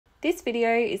This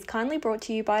video is kindly brought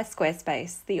to you by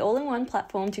Squarespace, the all-in-one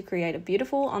platform to create a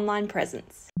beautiful online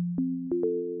presence.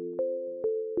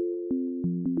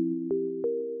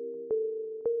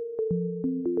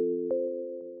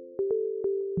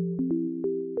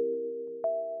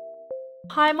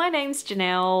 Hi, my name's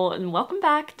Janelle and welcome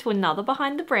back to another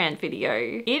Behind the Brand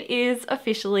video. It is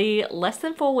officially less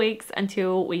than 4 weeks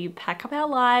until we pack up our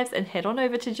lives and head on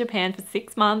over to Japan for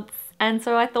 6 months. And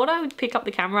so I thought I would pick up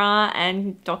the camera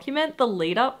and document the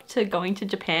lead up to going to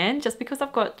Japan, just because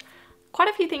I've got quite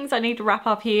a few things I need to wrap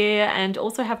up here and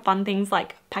also have fun things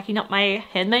like packing up my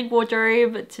handmade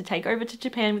wardrobe to take over to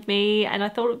Japan with me. And I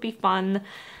thought it would be fun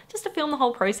just to film the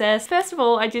whole process. First of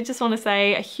all, I did just want to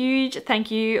say a huge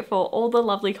thank you for all the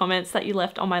lovely comments that you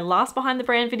left on my last Behind the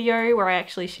Brand video, where I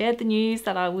actually shared the news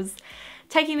that I was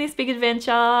taking this big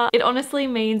adventure. It honestly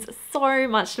means so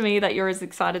much to me that you're as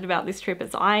excited about this trip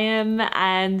as I am,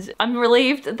 and I'm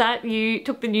relieved that you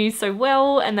took the news so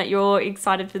well and that you're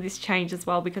excited for this change as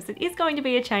well, because it is going to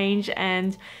be a change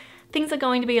and things are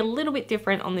going to be a little bit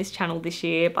different on this channel this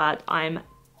year, but I'm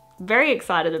very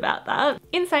excited about that.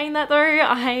 In saying that though,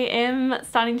 I am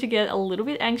starting to get a little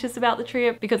bit anxious about the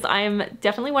trip, because I am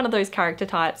definitely one of those character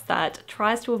types that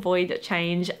tries to avoid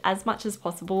change as much as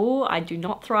possible. I do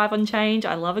not thrive on change.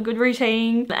 I love a good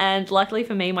routine, and luckily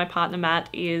for me, my partner Matt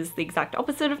is the exact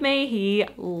opposite of me. He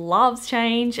loves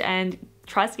change and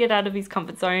tries to get out of his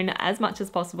comfort zone as much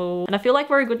as possible, and I feel like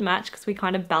we're a good match because we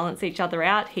kind of balance each other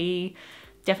out. He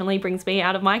definitely brings me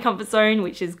out of my comfort zone,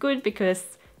 which is good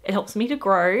because it helps me to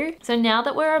grow. So now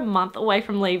that we're a month away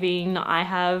from leaving, I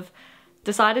have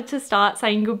decided to start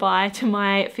saying goodbye to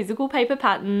my physical paper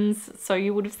patterns. So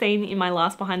you would have seen in my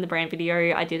last Behind the Brand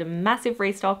video, I did a massive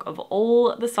restock of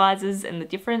all the sizes and the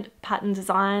different pattern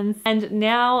designs. And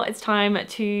now it's time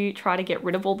to try to get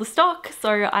rid of all the stock.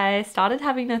 So I started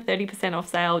having a 30% off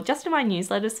sale just to my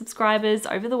newsletter subscribers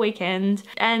over the weekend.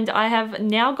 And I have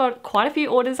now got quite a few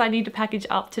orders I need to package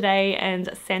up today and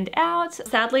send out.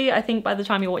 Sadly, I think by the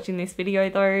time you're watching this video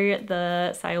though,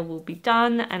 the sale will be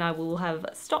done and I will have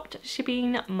stopped shipping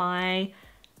my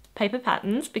paper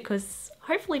patterns, because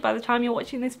hopefully by the time you're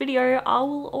watching this video, I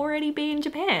will already be in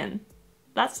Japan.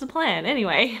 That's the plan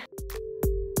anyway.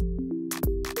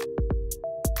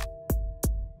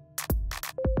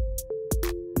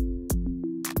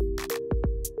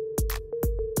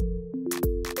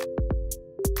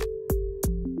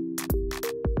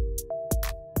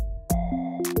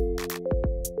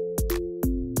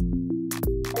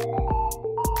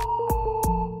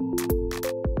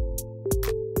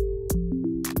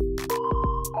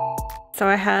 So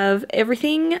I have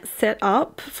everything set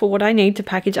up for what I need to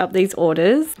package up these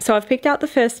orders. So I've picked out the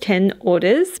first 10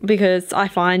 orders because I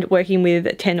find working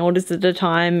with 10 orders at a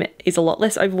time is a lot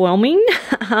less overwhelming.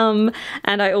 And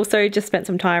I also just spent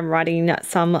some time writing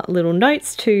some little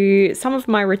notes to some of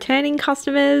my returning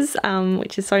customers,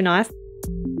 which is so nice.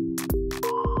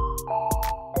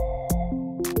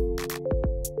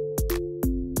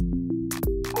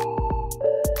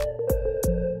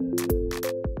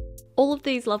 All of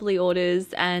these lovely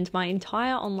orders, and my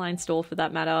entire online store for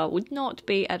that matter, would not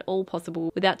be at all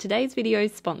possible without today's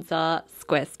video's sponsor,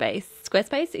 Squarespace.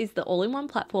 Squarespace is the all-in-one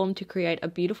platform to create a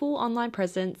beautiful online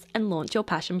presence and launch your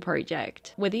passion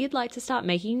project. Whether you'd like to start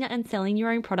making and selling your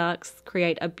own products,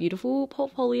 create a beautiful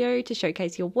portfolio to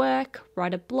showcase your work,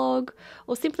 write a blog,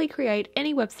 or simply create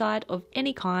any website of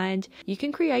any kind, you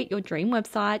can create your dream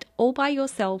website all by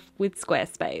yourself with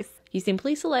Squarespace. You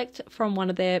simply select from one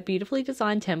of their beautifully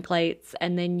designed templates,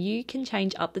 and then you can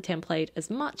change up the template as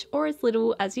much or as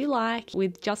little as you like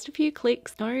with just a few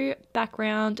clicks. No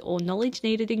background or knowledge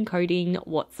needed in coding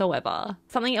whatsoever.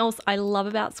 Something else I love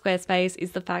about Squarespace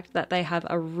is the fact that they have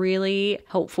a really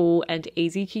helpful and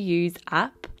easy to use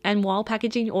app. And while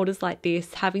packaging orders like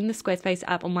this, having the Squarespace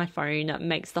app on my phone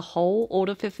makes the whole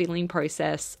order fulfilling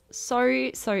process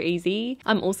so easy.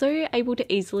 I'm also able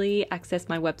to easily access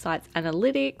my website's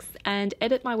analytics and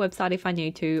edit my website if I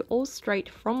need to, all straight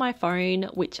from my phone,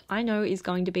 which I know is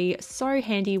going to be so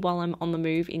handy while I'm on the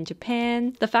move in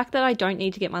Japan. The fact that I don't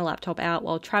need to get my laptop out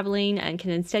while traveling and can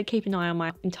instead keep an eye on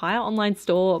my entire online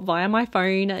store via my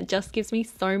phone just gives me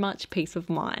so much peace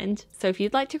of mind. So if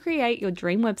you'd like to create your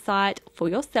dream website for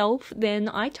yourself, then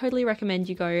I totally recommend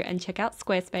you go and check out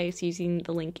Squarespace using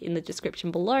the link in the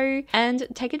description below, and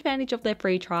take advantage of their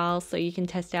free trial so you can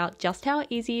test out just how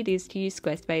easy it is to use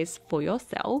Squarespace for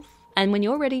yourself. And when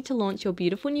you're ready to launch your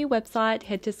beautiful new website,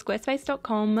 head to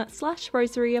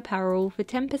squarespace.com/roseryapparel for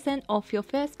 10% off your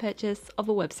first purchase of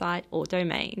a website or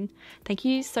domain. Thank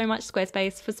you so much,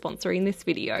 Squarespace, for sponsoring this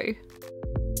video.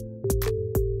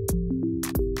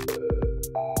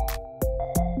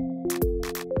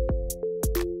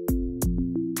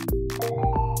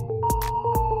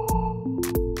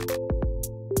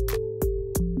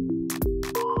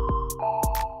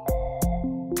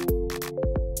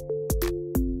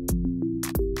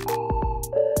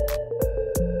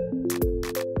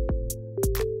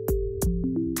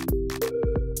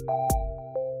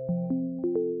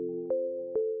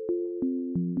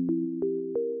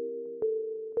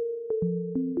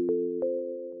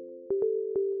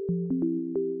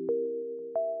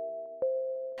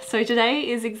 So today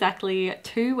is exactly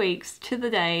 2 weeks to the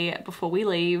day before we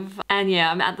leave. And yeah,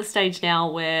 I'm at the stage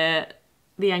now where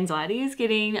the anxiety is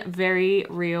getting very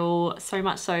real, so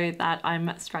much so that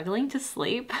I'm struggling to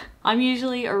sleep. I'm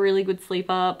usually a really good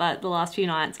sleeper, but the last few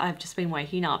nights I've just been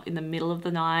waking up in the middle of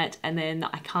the night and then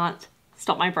I can't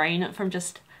stop my brain from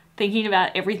just thinking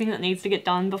about everything that needs to get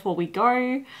done before we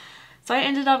go. So I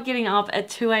ended up getting up at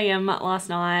 2 AM last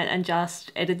night and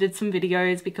just edited some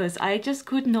videos because I just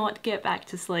could not get back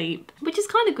to sleep, which is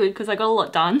kind of good because I got a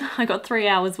lot done. I got 3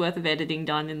 hours worth of editing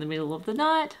done in the middle of the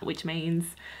night, which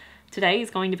means today is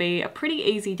going to be a pretty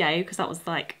easy day because that was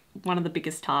like one of the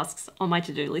biggest tasks on my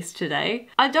to-do list today.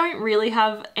 I don't really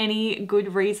have any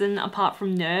good reason apart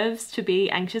from nerves to be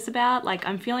anxious about. Like,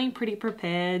 I'm feeling pretty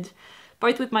prepared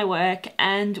both with my work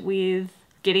and with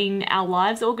getting our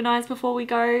lives organized before we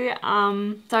go.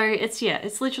 So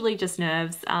it's literally just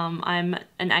nerves. I'm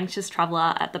an anxious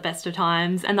traveler at the best of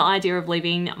times, and the idea of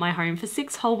leaving my home for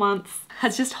 6 whole months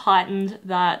has just heightened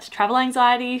that travel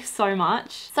anxiety so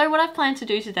much. So what I've planned to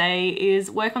do today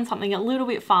is work on something a little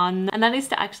bit fun, and that is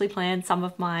to actually plan some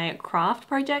of my craft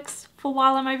projects for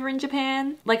while I'm over in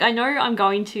Japan. Like, I know I'm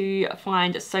going to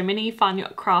find so many fun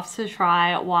crafts to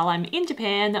try while I'm in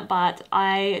Japan, but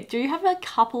I do have a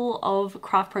couple of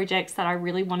craft projects that I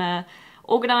really want to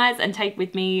organize and take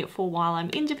with me for while I'm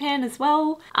in Japan as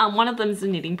well. One of them is a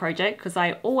knitting project because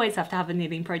I always have to have a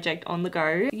knitting project on the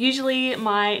go. Usually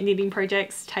my knitting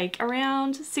projects take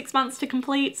around 6 months to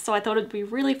complete, so I thought it'd be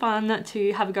really fun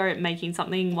to have a go at making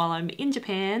something while I'm in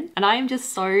Japan. And I am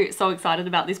just so excited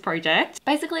about this project.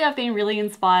 Basically, I've been really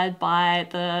inspired by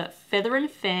the feather and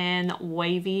fan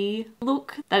wavy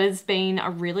look that has been a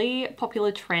really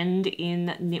popular trend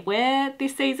in knitwear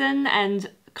this season and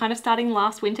kind of starting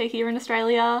last winter here in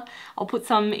Australia. I'll put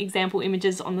some example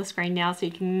images on the screen now so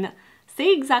you can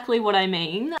see exactly what I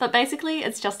mean. But basically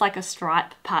it's just like a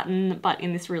stripe pattern, but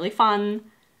in this really fun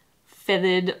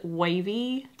feathered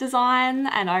wavy design,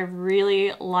 and I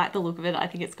really like the look of it. I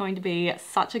think it's going to be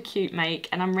such a cute make,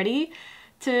 and I'm ready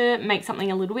to make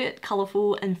something a little bit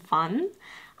colourful and fun.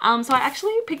 So I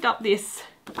actually picked up this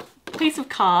piece of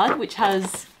card which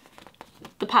has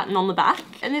the pattern on the back,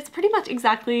 and it's pretty much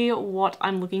exactly what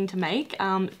I'm looking to make.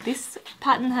 This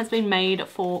pattern has been made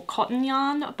for cotton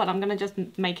yarn, but I'm gonna just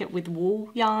make it with wool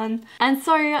yarn. And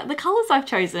so the colors I've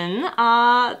chosen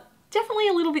are definitely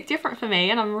a little bit different for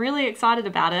me, and I'm really excited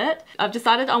about it. I've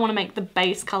decided I want to make the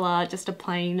base color just a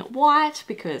plain white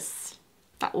because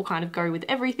that will kind of go with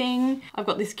everything. I've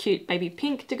got this cute baby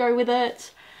pink to go with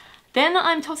it. Then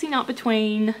I'm tossing up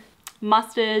between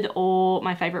mustard or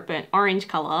my favorite burnt orange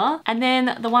color. And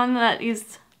then the one that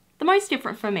is the most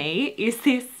different for me is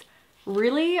this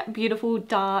really beautiful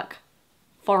dark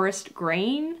forest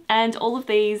green. And all of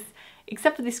these,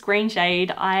 except for this green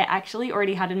shade, I actually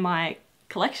already had in my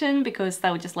collection because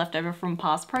they were just left over from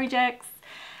past projects.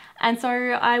 And so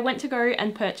I went to go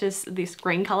and purchase this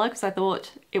green color because I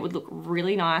thought it would look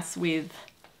really nice with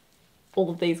all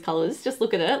of these colors. Just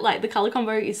look at it, like the color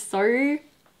combo is so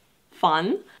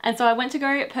fun. And so I went to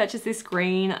go purchase this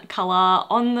green color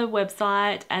on the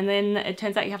website, and then it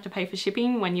turns out you have to pay for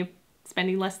shipping when you're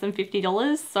spending less than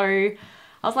 $50. So I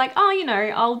was like, oh, you know,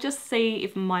 I'll just see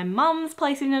if my mum's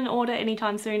placing an order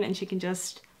anytime soon and she can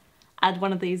just add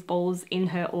one of these balls in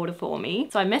her order for me.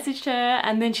 So I messaged her,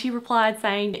 and then she replied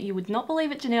saying, you would not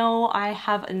believe it, Janelle, I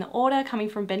have an order coming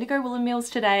from Bendigo Woolen Mills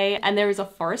today, and there is a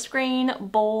forest green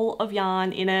ball of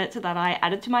yarn in it that I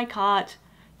added to my cart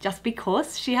just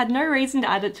because. She had no reason to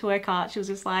add it to her cart. She was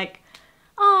just like,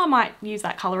 oh, I might use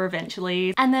that color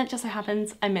eventually. And then it just so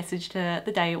happens I messaged her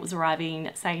the day it was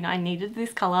arriving saying I needed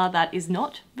this color that is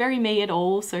not very me at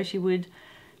all, so she would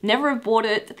never have bought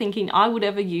it thinking I would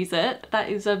ever use it. That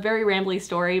is a very rambly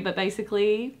story, but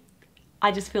basically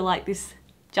I just feel like this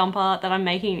jumper that I'm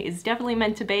making is definitely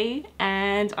meant to be,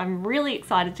 and I'm really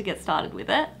excited to get started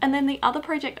with it. And then the other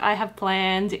project I have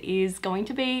planned is going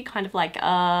to be kind of like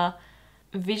a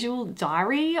visual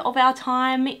diary of our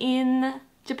time in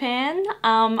Japan.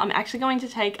 I'm actually going to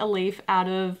take a leaf out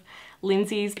of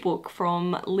Lindsay's book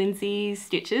from Lindsay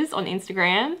Stitches on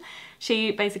Instagram.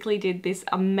 She basically did this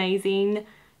amazing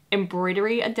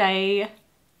embroidery a day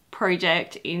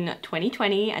project in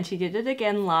 2020, and she did it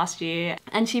again last year,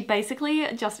 and she basically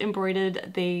just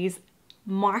embroidered these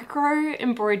micro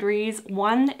embroideries,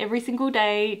 one every single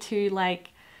day, to like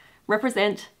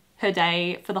represent her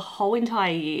day for the whole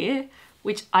entire year,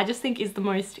 which I just think is the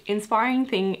most inspiring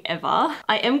thing ever.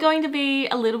 I am going to be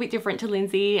a little bit different to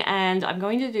Lindsay, and I'm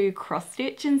going to do cross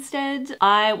stitch instead.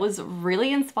 I was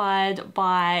really inspired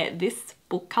by this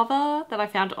book cover that I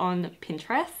found on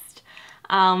Pinterest.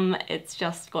 It's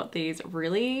just got these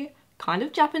really kind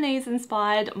of Japanese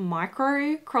inspired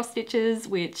micro cross stitches,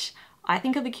 which I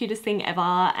think are the cutest thing ever,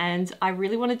 and I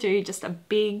really want to do just a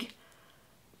big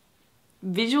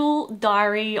visual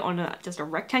diary on just a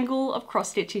rectangle of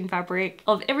cross stitching fabric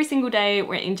of every single day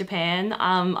we're in Japan.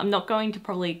 I'm not going to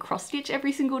probably cross stitch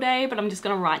every single day, but I'm just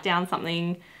going to write down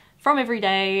something from every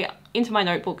day into my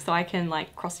notebook so I can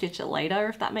like cross stitch it later,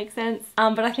 if that makes sense.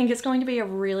 But I think it's going to be a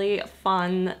really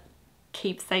fun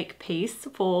keepsake piece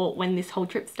for when this whole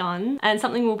trip's done, and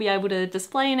something we'll be able to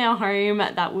display in our home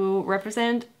that will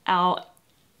represent our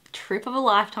trip of a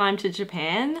lifetime to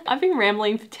Japan. I've been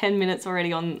rambling for 10 minutes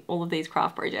already on all of these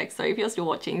craft projects, so if you're still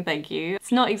watching, thank you.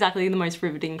 It's not exactly the most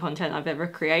riveting content I've ever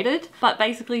created, but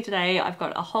basically today I've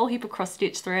got a whole heap of cross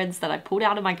stitch threads that I pulled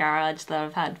out of my garage that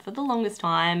I've had for the longest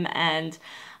time, and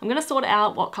I'm gonna sort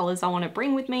out what colors I want to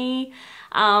bring with me,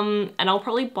 and I'll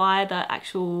probably buy the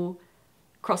actual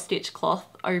cross stitch cloth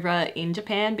over in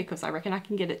Japan because I reckon I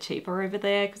can get it cheaper over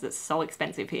there because it's so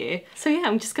expensive here. So yeah,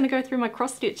 I'm just gonna go through my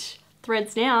cross stitch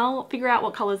threads now, figure out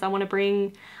what colors I want to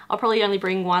bring. I'll probably only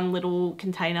bring one little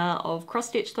container of cross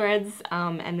stitch threads,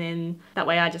 and then that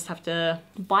way I just have to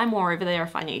buy more over there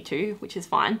if I need to, which is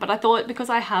fine. But I thought because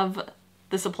I have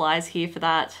the supplies here for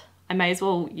that, I may as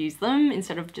well use them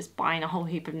instead of just buying a whole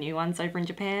heap of new ones over in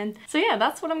Japan. So yeah,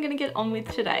 that's what I'm gonna get on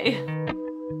with today.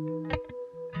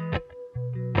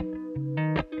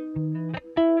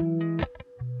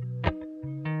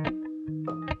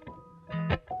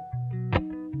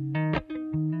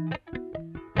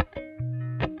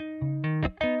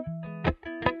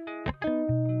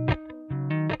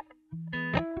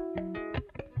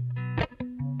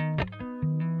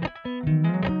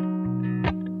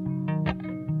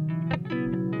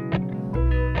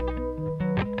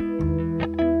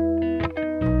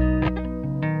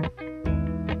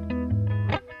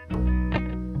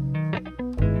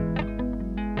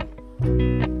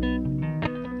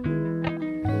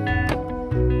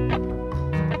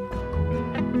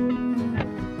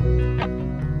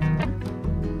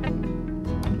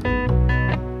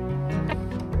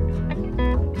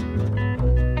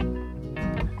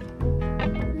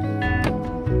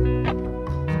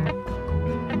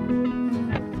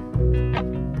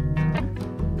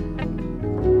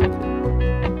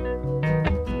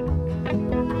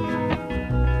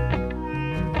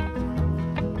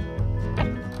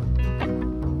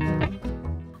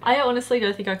 I honestly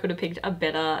don't think I could have picked a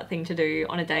better thing to do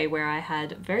on a day where I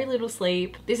had very little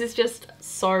sleep. This is just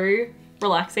so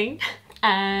relaxing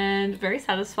and very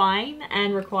satisfying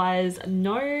and requires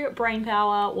no brain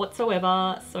power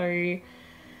whatsoever. So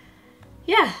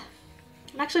yeah,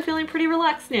 I'm actually feeling pretty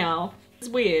relaxed now. It's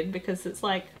weird because it's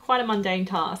like quite a mundane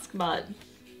task, but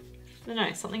I don't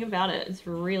know, something about it is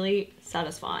really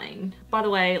satisfying. By the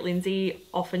way, Lindsay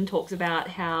often talks about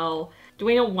how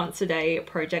doing a once a day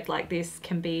project like this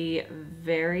can be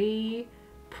very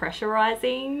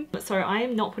pressurizing. So I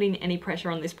am not putting any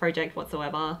pressure on this project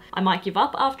whatsoever. I might give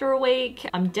up after a week.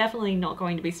 I'm definitely not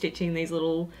going to be stitching these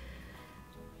little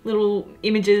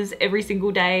images every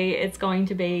single day. It's going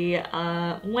to be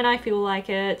when I feel like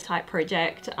it type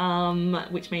project,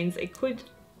 which means it could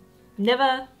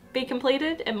never be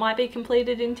completed. It might be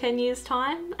completed in 10 years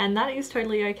time, and that is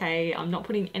totally okay. I'm not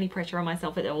putting any pressure on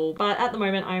myself at all, but at the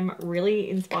moment I'm really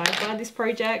inspired by this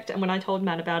project, and when I told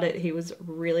Matt about it, he was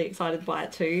really excited by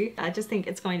it too. I just think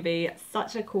it's going to be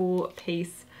such a cool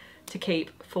piece to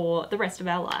keep for the rest of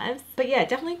our lives. But yeah,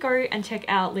 definitely go and check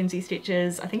out Lindsay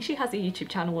Stitches. I think she has a YouTube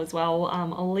channel as well.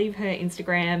 I'll leave her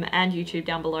Instagram and YouTube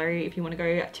down below if you want to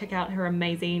go check out her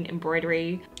amazing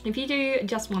embroidery. If you do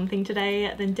just one thing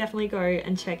today, then definitely go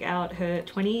and check out her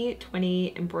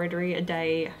 20 embroidery a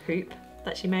day hoop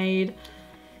that she made.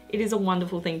 It is a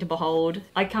wonderful thing to behold.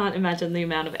 I can't imagine the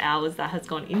amount of hours that has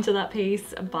gone into that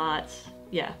piece, but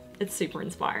yeah, it's super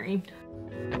inspiring.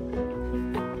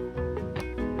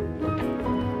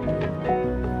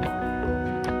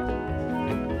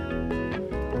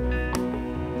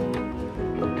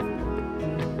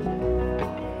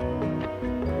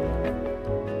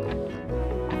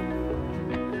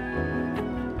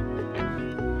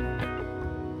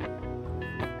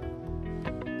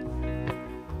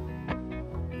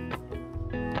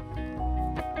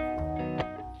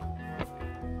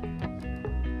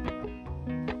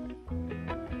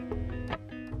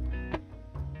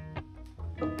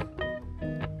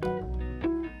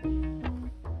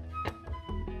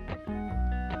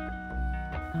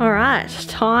 Alright,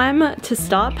 time to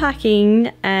start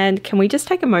packing, and can we just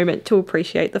take a moment to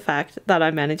appreciate the fact that I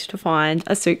managed to find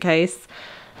a suitcase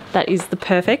that is the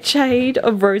perfect shade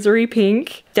of Rosery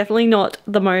pink. Definitely not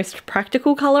the most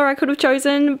practical colour I could have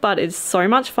chosen, but it's so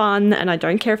much fun and I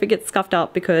don't care if it gets scuffed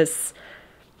up because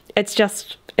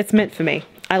it's meant for me.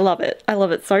 I love it. I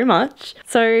love it so much.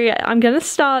 So I'm going to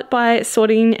start by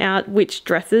sorting out which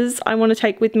dresses I want to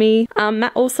take with me.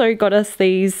 Matt also got us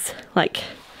these like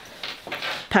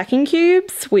packing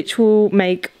cubes, which will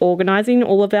make organizing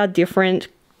all of our different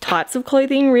types of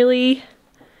clothing really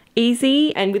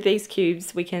easy. And with these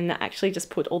cubes we can actually just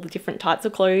put all the different types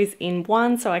of clothes in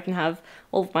one, so I can have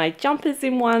all of my jumpers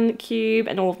in one cube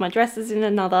and all of my dresses in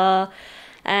another.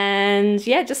 And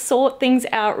yeah, just sort things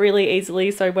out really easily,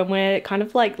 so when we're kind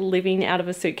of like living out of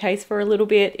a suitcase for a little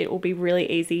bit, it will be really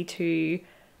easy to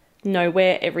know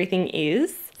where everything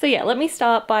is. So yeah, let me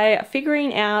start by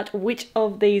figuring out which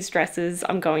of these dresses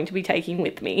I'm going to be taking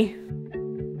with me.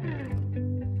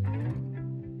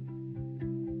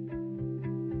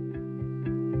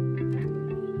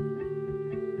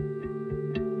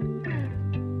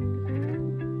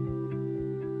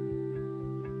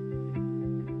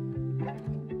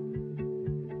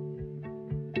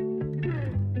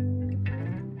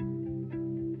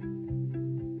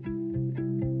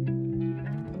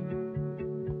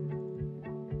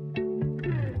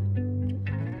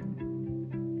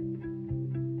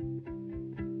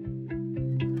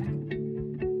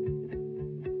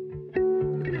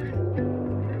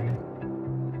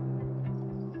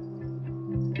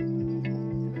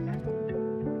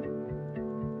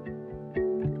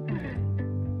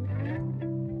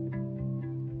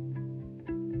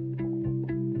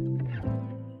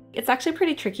 It's actually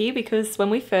pretty tricky because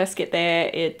when we first get there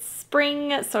it's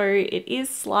spring, so it is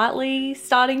slightly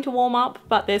starting to warm up,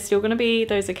 but there's still going to be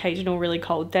those occasional really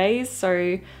cold days.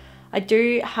 So I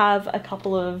do have a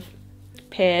couple of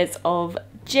pairs of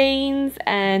jeans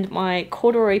and my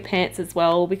corduroy pants as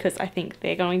well, because I think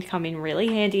they're going to come in really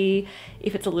handy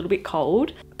if it's a little bit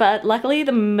cold. But luckily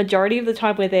the majority of the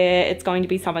time we're there it's going to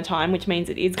be summertime, which means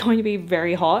it is going to be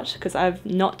very hot, because I've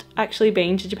not actually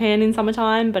been to Japan in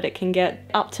summertime, but it can get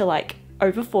up to like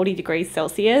over 40 degrees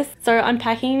Celsius. So I'm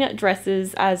packing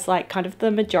dresses as like kind of the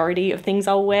majority of things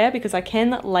I'll wear, because I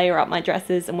can layer up my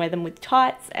dresses and wear them with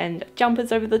tights and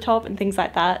jumpers over the top and things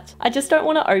like that. I just don't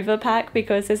want to overpack,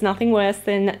 because there's nothing worse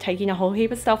than taking a whole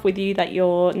heap of stuff with you that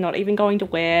you're not even going to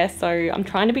wear. So I'm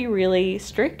trying to be really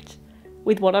strict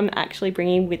with what I'm actually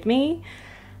bringing with me.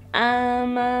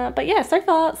 But yeah, so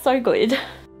far so good.